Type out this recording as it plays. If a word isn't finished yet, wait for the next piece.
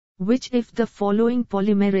Which if the following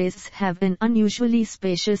polymerases have an unusually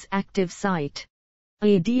spacious active site?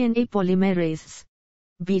 A. DNA polymerases.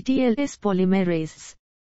 B. TLS polymerases.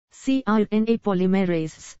 C. RNA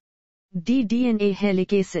polymerases. D. DNA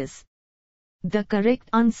helicases. The correct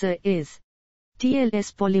answer is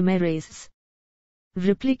TLS polymerases.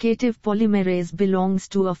 Replicative polymerase belongs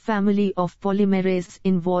to a family of polymerases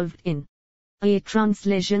involved in A.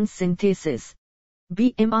 Translesion synthesis.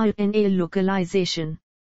 B. mRNA localization.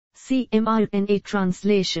 C. mRNA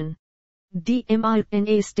translation. D.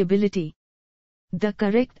 mRNA stability. The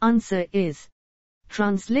correct answer is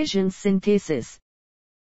Translesion synthesis.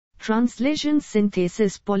 Translesion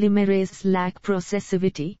synthesis polymerases lack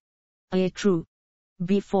processivity. A. True.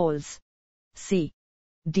 B. False. C.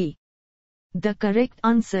 D. The correct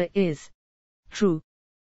answer is true.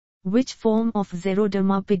 Which form of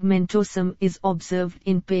Xeroderma pigmentosum is observed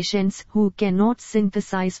in patients who cannot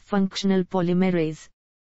synthesize functional polymerase?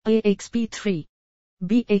 A. XP3.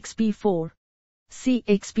 B. XP4. C.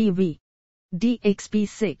 XPV. D.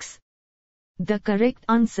 XP6. The correct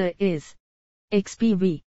answer is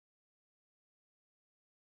XPV.